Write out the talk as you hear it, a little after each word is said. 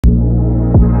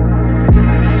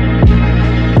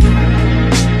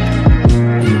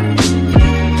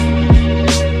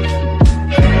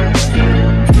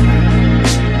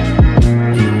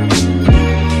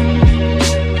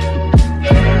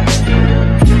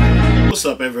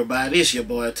What's up, everybody? It's your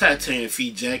boy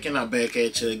TitanicFeetJack, and I'm back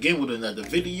at you again with another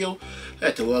video. I'd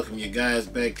like to welcome you guys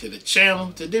back to the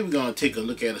channel. Today we're going to take a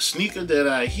look at a sneaker that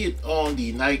I hit on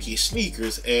the Nike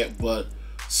sneakers app, but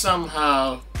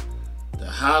somehow the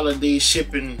holiday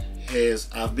shipping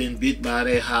I've been bit by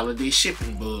that holiday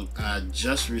shipping bug. I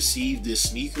just received this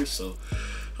sneaker, so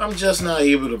I'm just not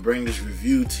able to bring this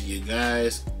review to you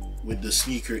guys with the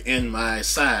sneaker in my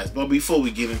size. But before we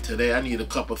get into that, I need a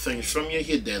couple things from you.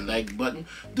 Hit that like button,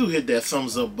 do hit that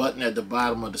thumbs up button at the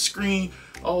bottom of the screen.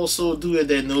 Also do hit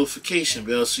that notification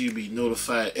bell so you'll be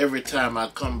notified every time I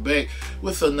come back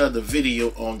with another video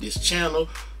on this channel.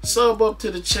 Sub up to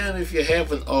the channel if you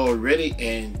haven't already,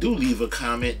 and do leave a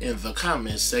comment in the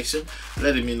comment section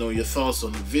letting me know your thoughts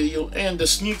on the video and the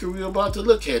sneaker we're about to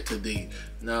look at today.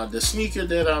 Now, the sneaker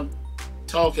that I'm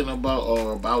talking about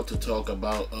or about to talk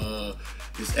about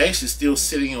is actually still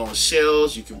sitting on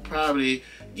shelves. You can probably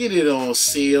get it on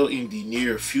sale in the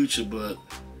near future, but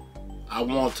I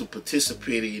want to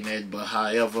participate in that. But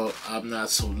however, I'm not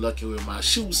so lucky with my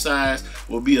shoe size.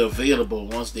 Will be available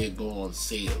once they go on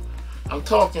sale. I'm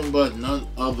talking about none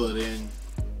other than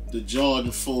the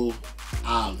Jordan 4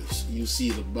 olives. You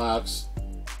see the box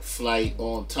flight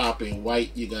on top in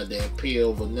white. You got that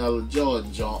pale vanilla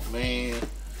Jordan Jumpman.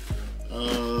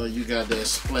 You got that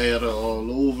splatter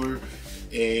all over,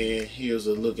 and here's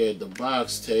a look at the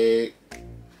box tag,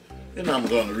 and I'm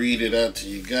gonna read it out to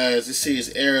you guys. It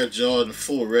says AirJordan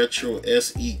 4 Retro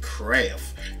SE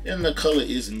Craft, and the color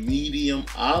is medium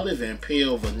olive and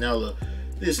pale vanilla.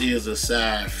 This is a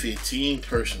size 15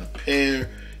 personal pair,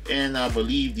 and I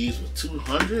believe these were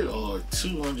 $200 or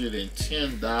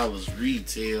 $210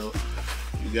 retail.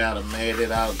 You gotta mat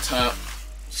it out top,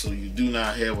 so you do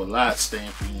not have a lot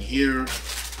stamping here.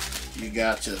 You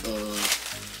got your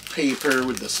paper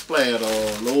with the splat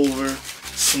all over,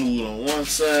 smooth on one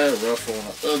side, rough on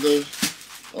the other.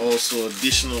 Also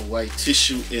additional white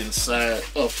tissue inside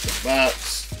of the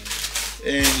box.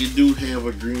 And you do have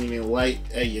a green and white,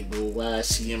 there you go,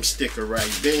 YCM sticker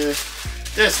right there.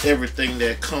 That's everything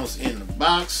that comes in the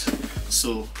box.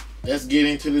 So let's get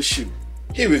into the shoe.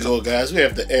 Here we go, guys. We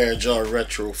have the AirJordan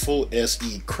Retro 4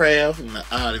 SE Craft in the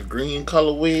olive green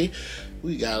colorway.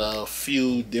 We got a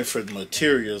few different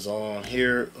materials on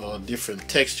here, different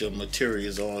texture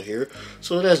materials on here.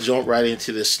 So let's jump right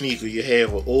into the sneaker. You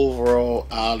have an overall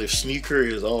olive sneaker.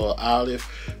 It's all olive,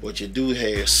 but you do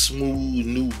have smooth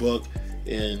nubuck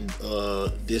in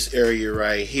this area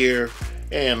right here,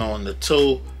 and on the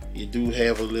toe you do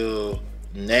have a little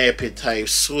nappy type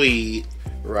suede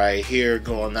right here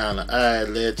going down the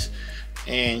eyelets,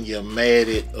 and your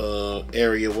matted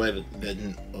area where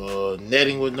the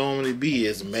netting would normally be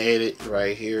is matted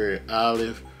right here in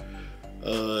olive,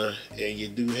 and you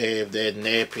do have that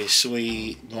nappy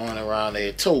suede going around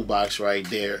that toe box right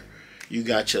there. You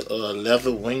got your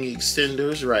leather wing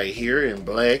extenders right here in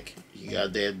black. You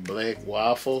got that black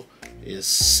waffle. It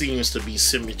seems to be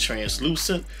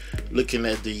semi-translucent. Looking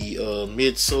at the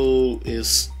midsole,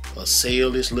 is a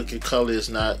sailorish looking color. It's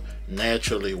not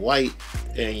naturally white,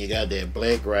 and you got that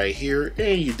black right here,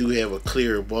 and you do have a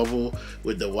clear bubble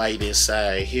with the white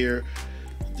inside here.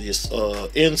 This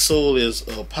insole is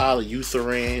a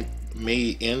polyurethane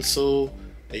made insole,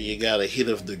 and you got a hit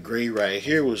of the gray right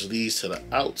here, which leads to the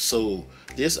outsole.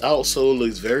 This outsole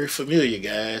looks very familiar,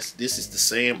 guys. This is the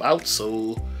same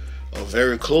outsole, or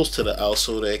very close to the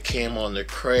outsole, that came on the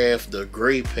Craft, the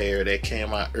gray pair that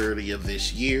came out earlier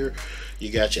this year. You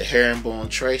got your herringbone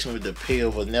traction with the pale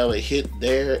vanilla hit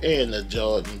there, and the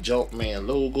Jordan Jumpman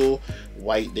logo,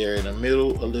 white there in the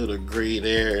middle, a little gray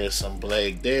there, and some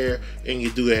black there. And you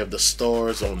do have the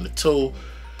stars on the toe.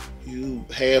 You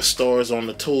have stars on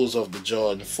the toes of the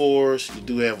Jordan 4s. You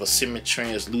do have a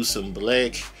semi-translucent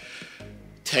black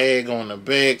tag on the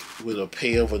back with a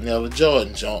pale vanilla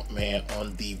Jordan Jumpman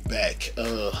on the back.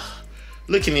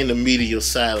 Looking in the medial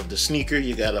side of the sneaker,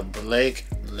 you got a black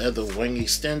leather wing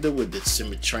extender with the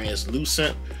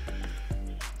semi-translucent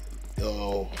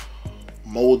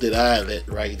molded eyelet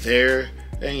right there,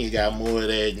 and you got more of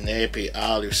that nappy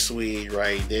olive suede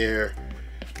right there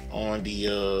on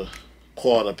the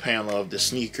quarter panel of the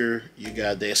sneaker. You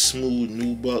got that smooth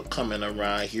nubuck coming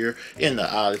around here in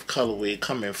the olive colorway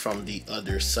coming from the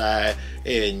other side,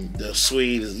 and the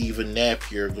suede is even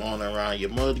nappier going around your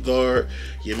mud guard.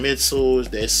 Your midsole is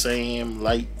that same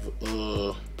light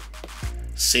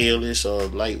sailish or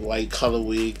light white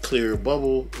colorway, clear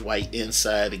bubble, white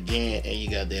inside again, and you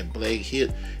got that black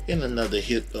hit and another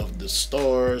hit of the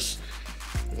stars.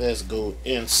 Let's go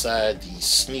inside the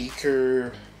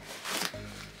sneaker.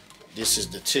 This is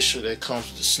the tissue that comes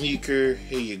with the sneaker.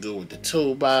 Here you go with the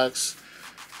toe box.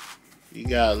 You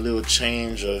got a little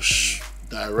change of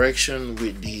direction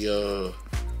with the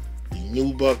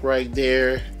nubuck right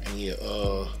there, and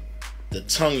the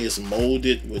tongue is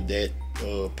molded with that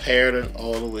pattern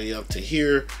all the way up to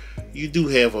here. You do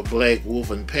have a black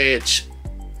woven patch,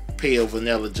 pale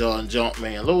vanilla Jordan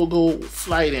Jumpman logo,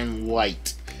 flight in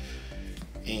white.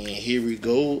 And here we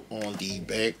go on the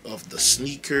back of the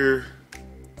sneaker.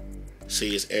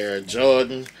 Says Air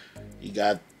Jordan. You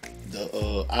got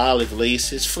the olive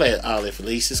laces, flat olive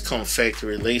laces, come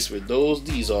factory lace with those.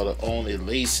 These are the only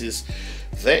laces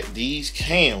that these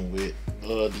came with.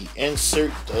 The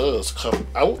insert does come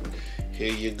out.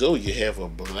 Here you go. You have a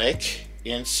black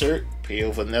insert,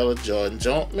 pale vanilla Jordan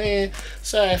Jumpman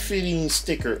side fitting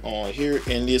sticker on here,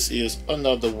 and this is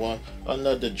another one,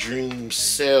 another Dream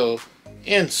Cell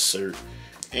insert.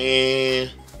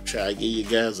 And try to give you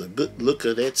guys a good look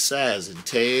at that sizing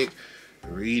tag.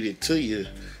 Read it to you.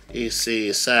 It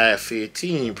says size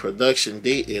 15. Production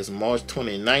date is March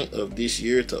 29th of this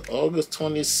year to August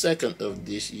 22nd of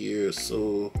this year.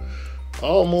 So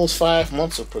almost 5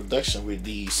 months of production with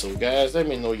these. So guys, let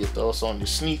me know your thoughts on the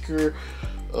sneaker.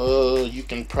 You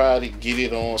can probably get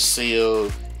it on sale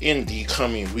in the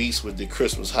coming weeks with the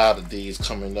Christmas holidays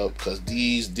coming up, because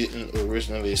these didn't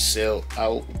originally sell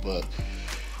out, but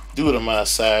due to my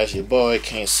size, your boy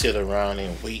can't sit around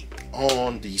and wait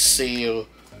on the sale,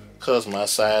 because my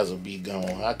size will be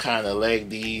gone. I kind of like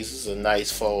these. It's a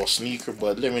nice fall sneaker,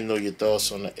 but let me know your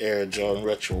thoughts on the Air Jordan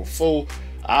Retro 4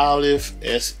 Olive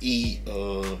SE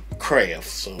Craft.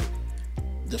 So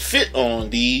the fit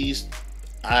on these,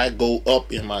 I go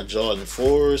up in my Jordan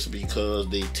 4's because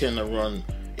they tend to run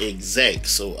exact,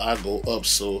 so I go up.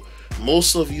 So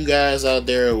most of you guys out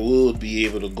there will be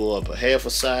able to go up a half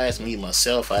a size. Me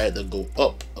myself, I had to go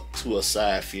up to a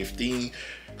size 15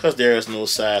 because there is no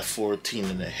size 14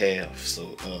 and a half.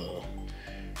 So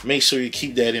make sure you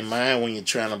keep that in mind when you're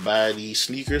trying to buy these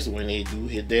sneakers when they do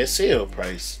hit that sale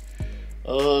price.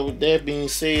 With that being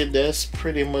said, that's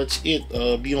pretty much it.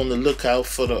 Be on the lookout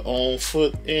for the on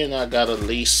foot, and I got a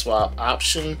lace swap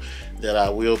option that I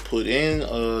will put in.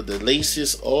 The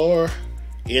laces are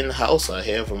in-house. I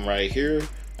have them right here.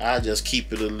 I just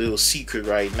keep it a little secret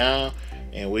right now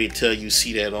and wait till you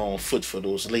see that on foot for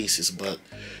those laces. But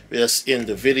that's in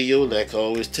the video. Like I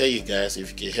always tell you guys, if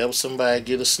you can help somebody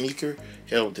get a sneaker,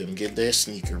 help them get that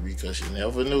sneaker, because you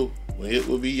never know when it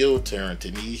will be your turn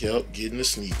to need help getting a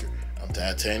sneaker. I'm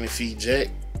TitanicFeetJack,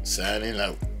 signing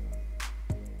out.